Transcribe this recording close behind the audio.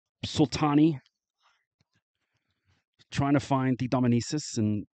Sultani trying to find the Dominicis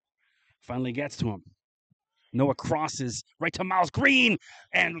and finally gets to him. Noah crosses right to Miles Green,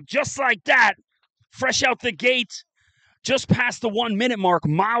 and just like that, fresh out the gate, just past the 1 minute mark,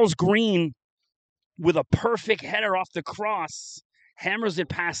 Miles Green with a perfect header off the cross hammers it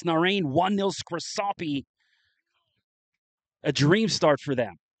past Narain. 1-0 Scrosoppi. A dream start for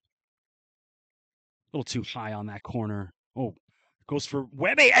them. A little too high on that corner. Oh, goes for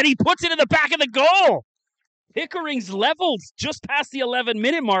Webby, and he puts it in the back of the goal. Pickering's leveled just past the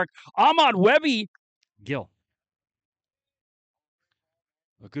 11-minute mark. Ahmad Webby. Gill.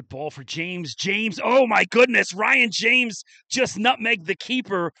 A good ball for James. James, oh my goodness. Ryan James just nutmegged the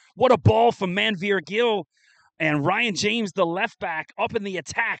keeper. What a ball from Manveer Gill. And Ryan James, the left back, up in the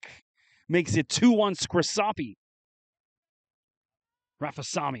attack, makes it 2-1 Scrosoppi.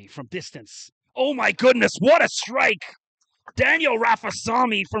 Rafasami from distance. Oh my goodness, what a strike. Daniel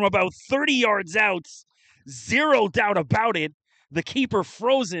Rafasami from about 30 yards out. Zero doubt about it. The keeper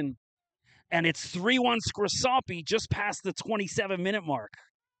frozen. And it's 3-1 Scrosoppi just past the 27-minute mark.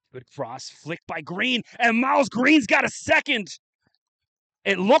 Good cross, flicked by Green. And Miles Green's got a second.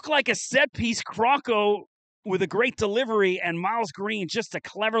 It looked like a set piece. Croco with a great delivery. And Miles Green, just a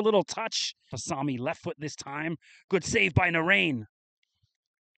clever little touch. Rafasami left foot this time. Good save by Narain.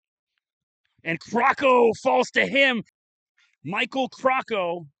 And Croco falls to him. Michael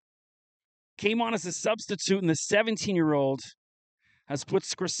Croco came on as a substitute, and the 17-year-old has put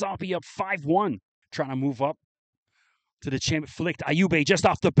Scrosoppi up 5-1. Trying to move up to the champ. Flicked Ayube just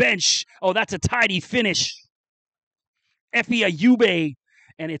off the bench. Oh, that's a tidy finish. Efi Ayube,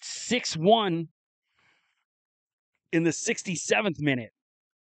 and it's 6-1 in the 67th minute.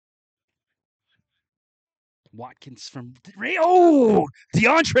 Watkins from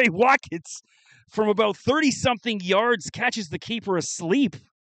DeAndre Watkins from about 30-something yards catches the keeper asleep.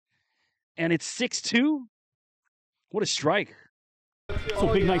 And it's 6-2. What a strike.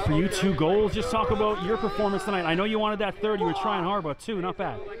 So big night for you, 2 goals. Just talk about your performance tonight. I know you wanted that third. You were trying hard, but 2, not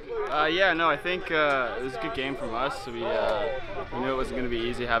bad. Yeah, no, I think it was a good game from us. We knew it wasn't going to be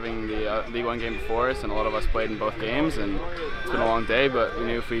easy having the League One game before us, and a lot of us played in both games, and it's been a long day, but we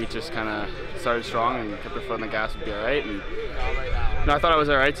knew if we just kind of started strong and kept our foot on the gas, we'd be all right. And I thought I was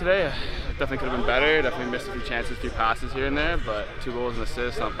all right today. Definitely could have been better. Definitely missed a few chances, a few passes here and there, but 2 goals and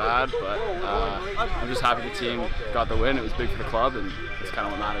assists, not bad. But I'm just happy the team got the win. It was big for the club, and it's kind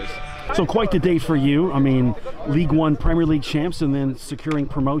of what matters. So quite the day for you. I mean, League One Premier League champs, and then securing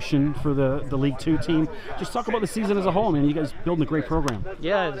promotion for the League Two team. Just talk about the season as a whole, man. You guys building a great program.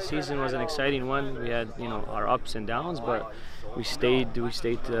 Yeah, the season was an exciting one. We had our ups and downs, but we stayed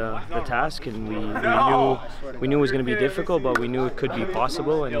the task, and we knew it was going to be difficult, but we knew it could be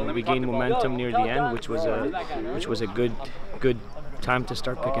possible, and we gained momentum near the end, which was a good time to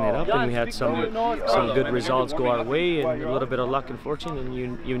start picking it up, and we had some good results go our way, and a little bit of luck and fortune, and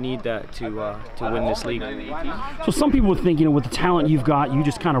you need that to win this league. So some people would think, with the talent you've got, you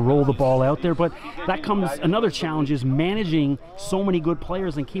just kind of roll the ball out there, but that comes another challenge is managing so many good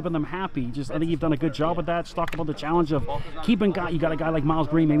players and keeping them happy. I think you've done a good job with that. Just talk about the challenge of keeping you got a guy like Miles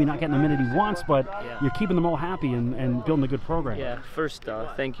Green, maybe not getting the minute he wants, but you're keeping them all happy and building a good program. Yeah, first,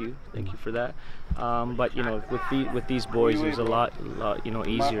 thank you for that. But with these boys, it was a lot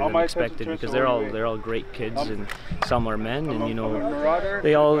easier than expected, because they're all great kids, and some are men, and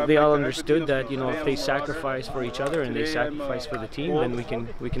they all understood that if they sacrifice for each other and they sacrifice for the team, then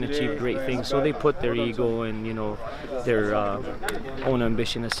we can achieve great things. So they put their ego and their own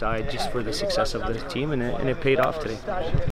ambition aside just for the success of the team, and it paid off today.